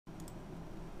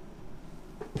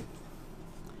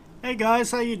Hey guys,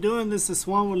 how you doing? This is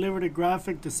Swan with Liberty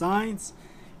Graphic Designs.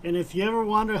 And if you ever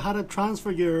wonder how to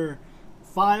transfer your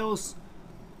files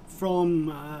from,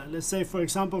 let's say for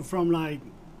example, from like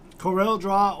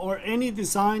CorelDRAW or any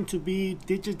design to be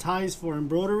digitized for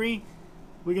embroidery,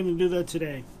 we're going to do that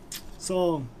today.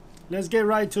 So let's get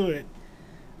right to it.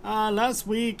 Last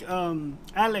week,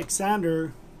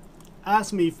 Alexander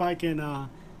asked me if I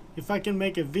can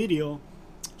make a video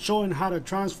showing how to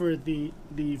transfer the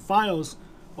files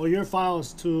or your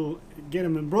files to get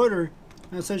them embroidered.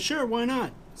 And I said, sure, why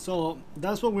not? So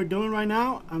that's what we're doing right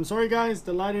now. I'm sorry guys,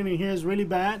 the lighting in here is really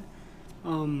bad.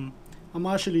 I'm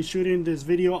actually shooting this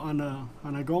video on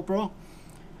a GoPro.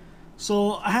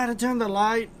 So I had to turn the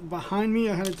light behind me.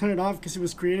 I had to turn it off because it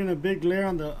was creating a big glare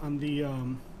on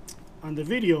the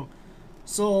video.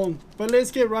 So, but let's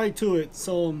get right to it.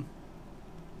 So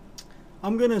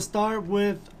I'm gonna start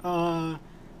with I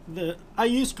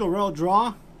use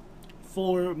CorelDRAW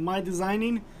for my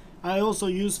designing. I also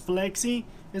use Flexi.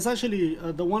 It's actually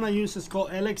the one I use is called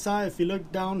LXI. If you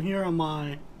look down here on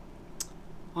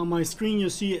my screen, you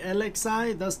see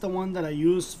LXI. That's the one that I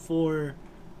use for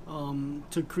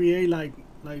to create like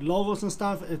logos and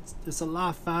stuff. It's a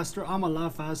lot faster. I'm a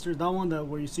lot faster. That one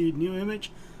where you see new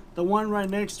image. The one right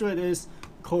next to it is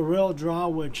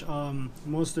CorelDRAW, which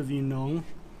most of you know.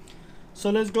 So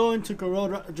let's go into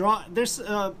CorelDRAW.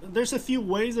 There's a few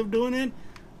ways of doing it.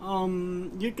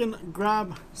 You can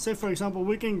grab, say for example,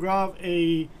 we can grab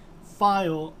a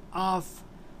file off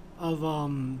of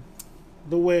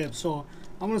the web. So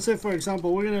I'm gonna say for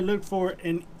example, we're gonna look for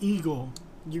an eagle.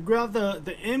 You grab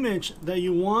the image that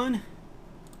you want,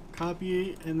 copy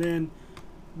it, and then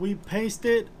we paste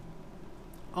it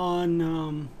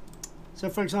on so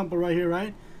for example right here,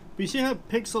 right? But you see how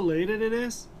pixelated it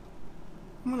is?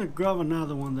 I'm gonna grab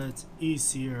another one that's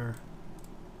easier.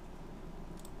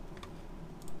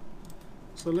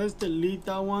 So let's delete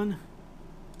that one.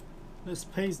 Let's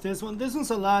paste this one. This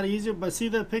one's a lot easier, but see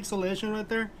the pixelation right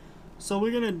there? So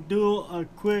we're gonna do a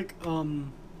quick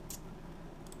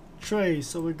trace.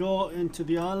 So we go into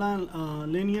the outline,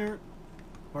 linear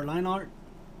or line art.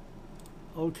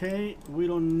 Okay, we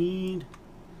don't need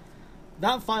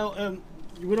that file.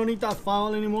 We don't need that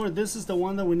file anymore. This is the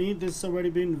one that we need. This is already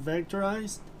been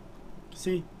vectorized.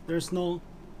 See, there's no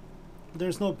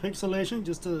pixelation,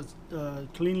 just a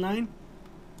clean line.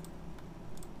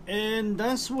 And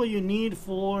that's what you need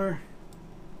for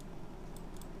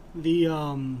the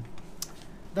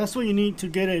that's what you need to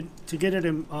get it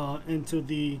into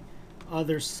the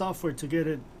other software to get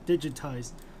it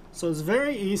digitized. So it's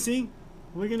very easy.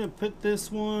 We're gonna put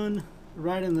this one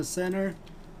right in the center.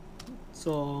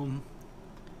 So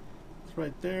it's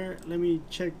right there. Let me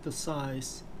check the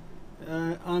size.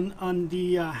 On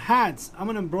the hats, I'm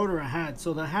gonna embroider a hat.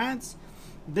 So the hats,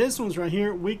 this one's right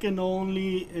here, we can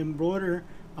only embroider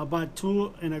about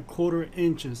 2¼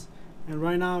 inches. And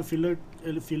right now, if you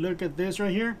look at this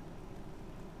right here,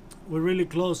 we're really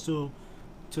close to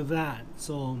that.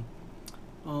 So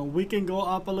we can go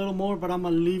up a little more, but I'm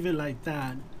gonna leave it like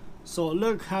that. So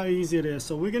look how easy it is.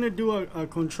 So we're gonna do a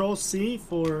Control C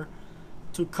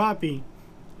to copy,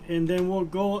 and then we'll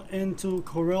go into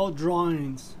Corel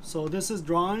Drawings. So this is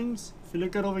Drawings. If you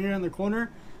look at over here in the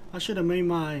corner, I should have made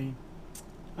my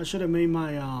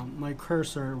my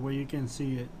cursor where you can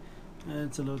see it.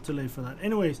 It's a little too late for that.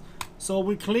 Anyways, so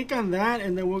we click on that,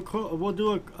 and then we'll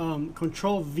do a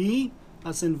Control V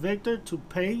as in Victor to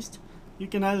paste. You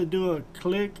can either do a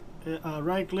click,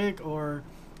 right click, or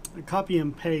a copy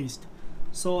and paste.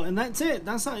 So, and that's it.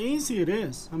 That's how easy it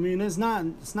is. I mean, it's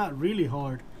not really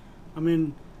hard. I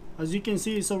mean, as you can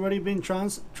see, it's already been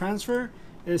transferred.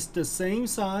 It's the same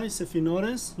size. If you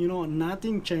notice, you know,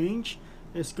 nothing changed.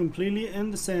 It's completely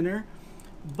in the center,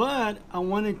 but I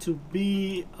want it to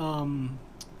be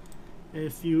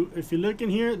if you look in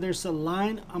here, there's a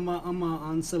line. I'm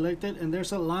unselect it, and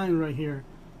there's a line right here.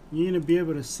 You're gonna be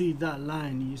able to see that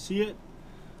line. You see it?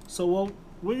 So what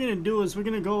we're gonna do is we're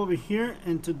gonna go over here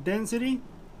into density,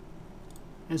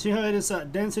 and see how it is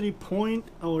at density point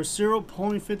or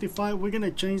 0.55. We're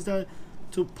gonna change that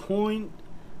to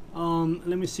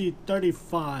let me see,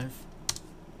 35,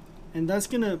 and that's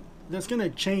gonna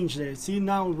change it. See,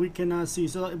 now we cannot see.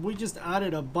 So we just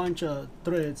added a bunch of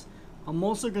threads. I'm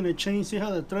also gonna change, see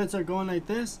how the threads are going like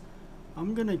this?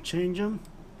 I'm gonna change them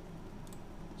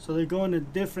so they go in a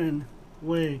different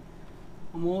way.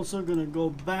 I'm also gonna go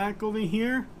back over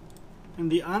here,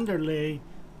 and the underlay,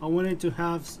 I wanted to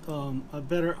have a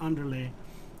better underlay.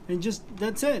 And just,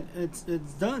 that's it. It's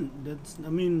done. That's, I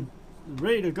mean,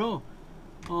 ready to go.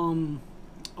 All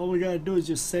we gotta do is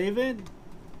just save it.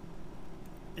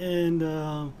 And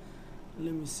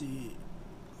let me see,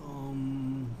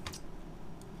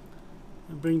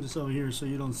 bring this over here so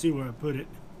you don't see where I put it.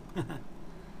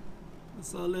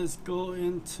 So let's go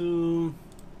into,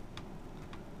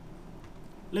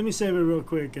 let me save it real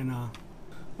quick and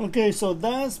okay, so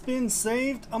that's been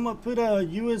saved. I'm gonna put a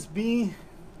USB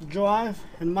drive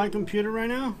in my computer right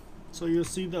now, so you'll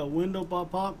see the window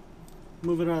pop up.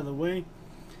 Move it out of the way.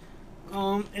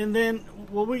 And then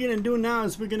what we're gonna do now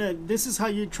is this is how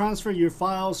you transfer your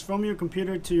files from your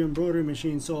computer to your embroidery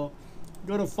machine. So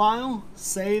go to File,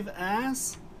 Save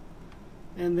As,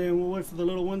 and then we'll wait for the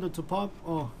little window to pop.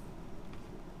 Oh,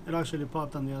 it actually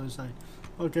popped on the other side.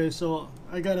 Okay, so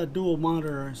I got a dual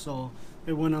monitor, so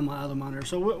it went on my other monitor.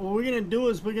 So what we're gonna do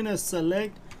is we're gonna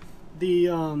select the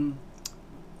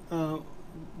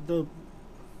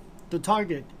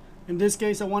target. In this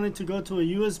case, I wanted to go to a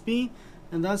USB,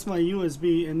 and that's my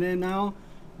USB. And then now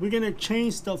we're gonna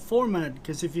change the format,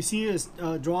 because if you see this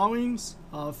drawings,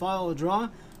 file or draw,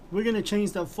 we're gonna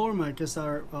change that format because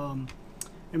our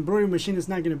embroidery machine is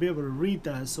not gonna be able to read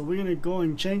that. So we're gonna go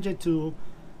and change it to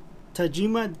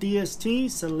Tajima DST.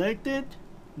 Select it.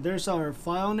 There's our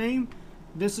file name.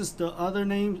 This is the other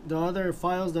name, the other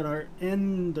files that are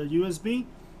in the USB,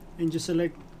 and just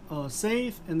select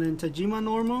save, and then Tajima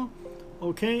normal.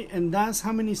 Okay, and that's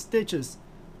how many stitches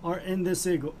are in this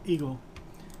eagle.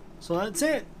 So that's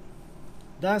it.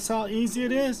 That's how easy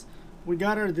it is. We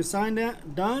got our design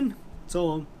done.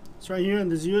 So it's right here in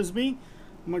this USB.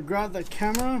 I'm gonna grab the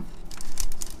camera.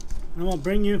 I'm gonna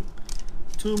bring you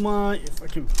to my, if I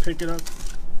can pick it up,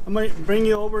 I might bring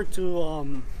you over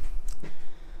to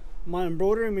my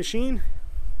embroidery machine.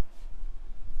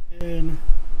 And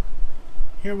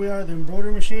here we are, the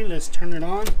embroidery machine. Let's turn it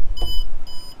on.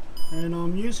 And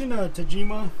I'm using a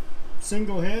Tajima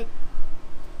single head.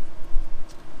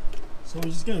 So I'm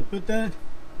just gonna put that.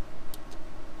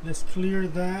 Let's clear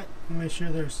that and make sure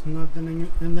there's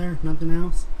nothing in there, nothing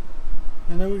else.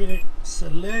 And then we're gonna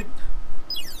select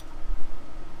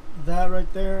that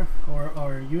right there, or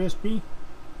our USB,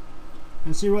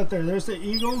 and see right there, there's the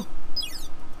eagle,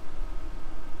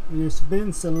 and it's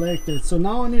been selected. So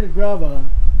now I need to grab a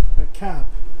cap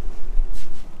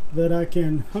that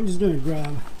I'm just gonna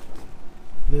grab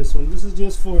this one. This is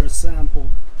just for a sample,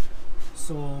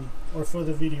 so, or for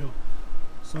the video.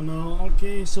 So now,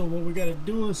 okay, so what we gotta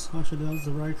do is, actually that's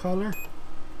the right color.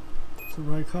 It's the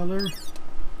right color.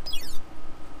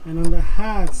 And on the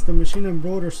hats, the machine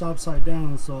embroiders upside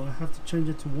down, so I have to change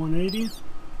it to 180.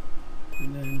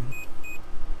 And then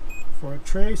for a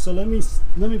tray, so let me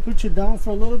put you down for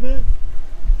a little bit,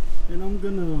 and I'm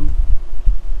gonna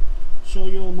show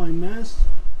you all my mess.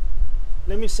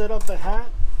 Let me set up the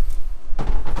hat.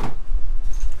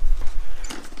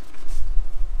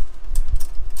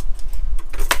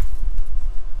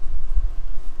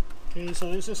 Okay,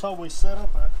 so this is how we set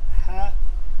up a hat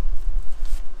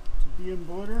to be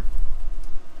embroidered.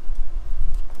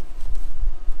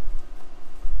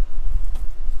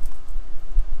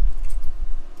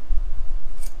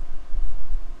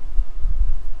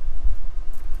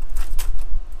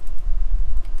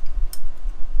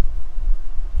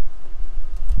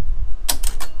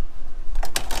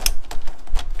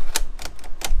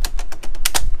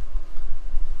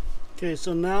 Okay,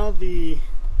 so now the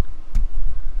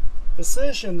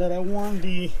position that I want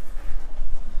the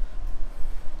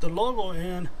logo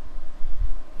in,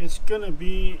 it's gonna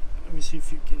be, let me see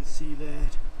if you can see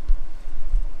that.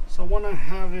 So I want to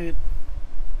have it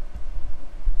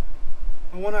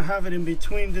in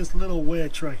between this little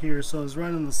wedge right here, so it's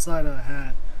right on the side of the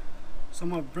hat. So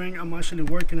I'm actually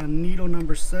working on needle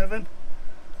number 7.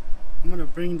 I'm gonna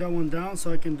bring that one down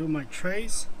so I can do my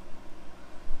trace.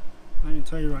 I can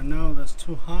tell you right now that's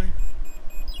too high.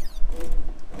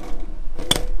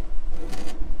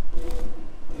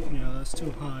 Yeah, that's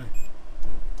too high.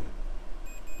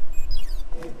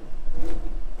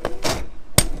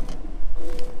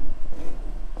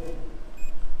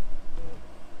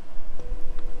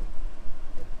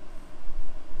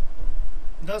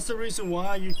 That's the reason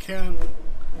why you can't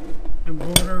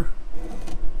embroider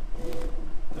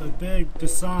a big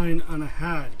design on a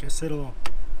hat, because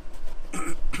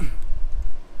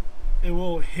it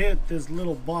will hit this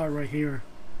little bar right here.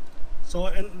 So,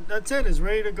 and that's it, it's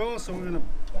ready to go. So we're gonna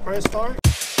press start.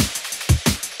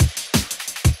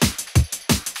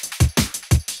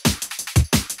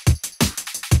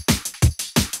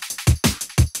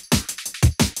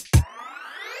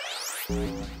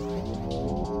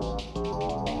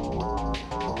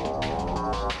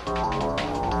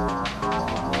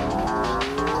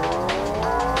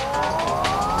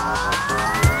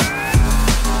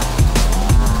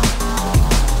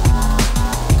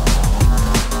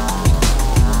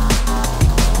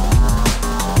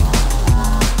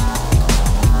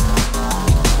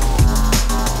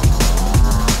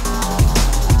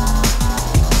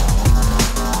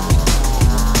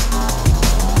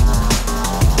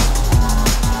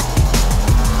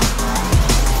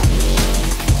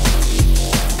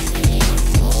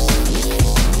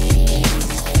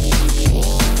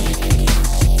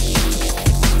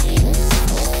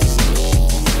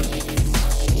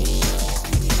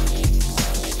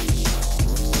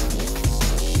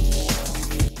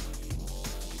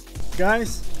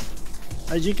 guys,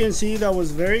 as you can see, that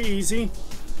was very easy.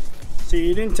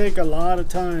 See, it didn't take a lot of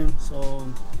time. So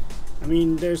I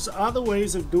mean, there's other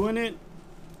ways of doing it.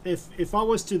 If I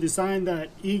was to design that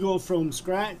eagle from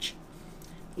scratch,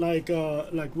 like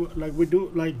we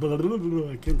do, like blah, blah, blah,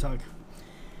 blah, I can't talk.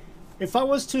 If I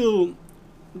was to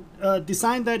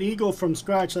design that eagle from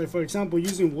scratch, like for example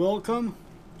using Welcome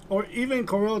or even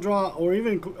CorelDRAW or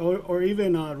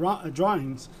even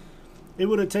drawings, it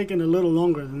would have taken a little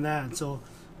longer than that. So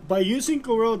by using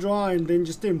CorelDRAW and then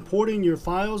just importing your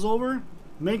files over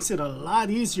makes it a lot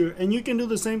easier. And you can do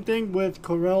the same thing with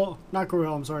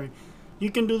you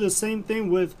can do the same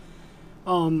thing with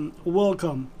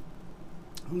Welcome.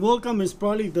 Welcome is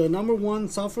probably the #1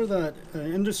 software that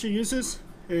industry uses,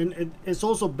 and it's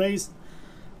also based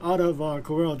out of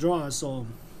CorelDRAW, so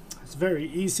it's very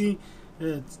easy.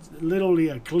 It's literally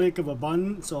a click of a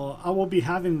button. So I will be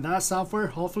having that software.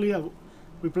 Hopefully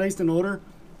we placed an order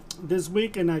this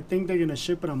week, and I think they're gonna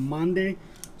ship it on Monday.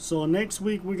 So next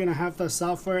week we're gonna have that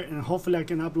software, and hopefully I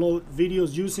can upload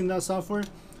videos using that software.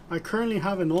 I currently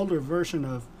have an older version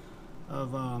of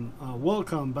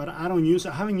Welcome, but I haven't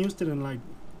used it in like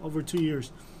over 2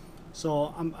 years.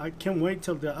 So I can't wait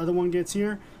till the other one gets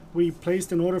here. We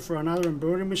placed an order for another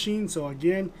embroidery machine, so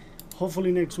again,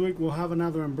 hopefully next week we'll have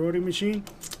another embroidery machine.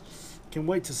 Can't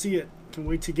wait to see it, can't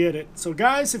wait to get it. So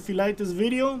guys, if you like this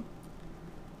video,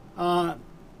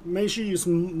 make sure you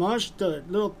smash the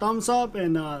little thumbs up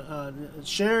and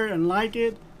share and like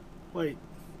it. Wait,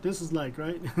 this is like,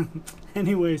 right?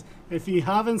 Anyways, if you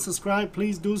haven't subscribed,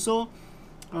 please do so.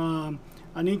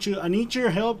 I need your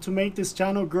help to make this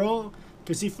channel grow,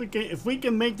 because if we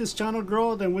can make this channel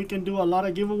grow, then we can do a lot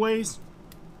of giveaways,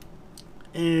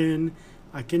 and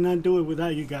I cannot do it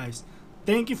without you guys.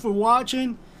 Thank you for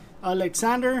watching.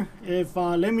 Alexander,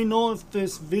 let me know if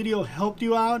this video helped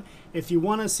you out. If you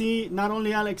want to see not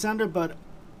only Alexander but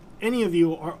any of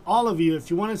you or all of you, if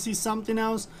you want to see something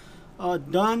else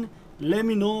done, let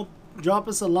me know. Drop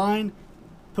us a line,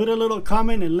 put a little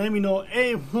comment, and let me know,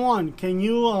 hey Juan, can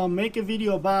you make a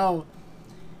video about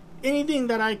anything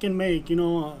that I can make? You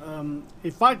know,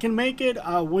 if I can make it,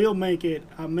 I will make it.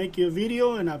 I'll make you a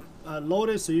video and I load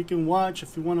it so you can watch.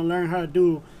 If you want to learn how to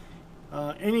do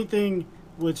anything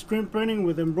with screen printing,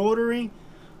 with embroidery,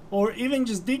 or even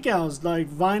just decals like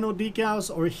vinyl decals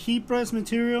or heat press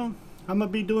material. I'm gonna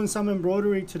be doing some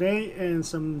embroidery today and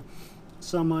some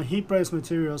heat press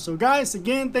material. So guys,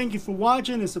 again, thank you for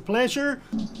watching. It's a pleasure.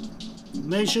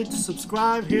 Make sure to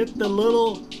subscribe, hit the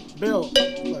little bell,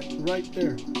 like right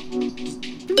there.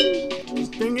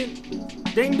 Just ding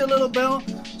it, ding the little bell,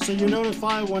 so you're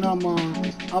notified when I'm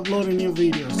uploading new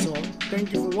videos. So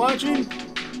thank you for watching.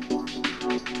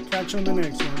 Catch you on the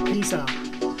next one. Peace out.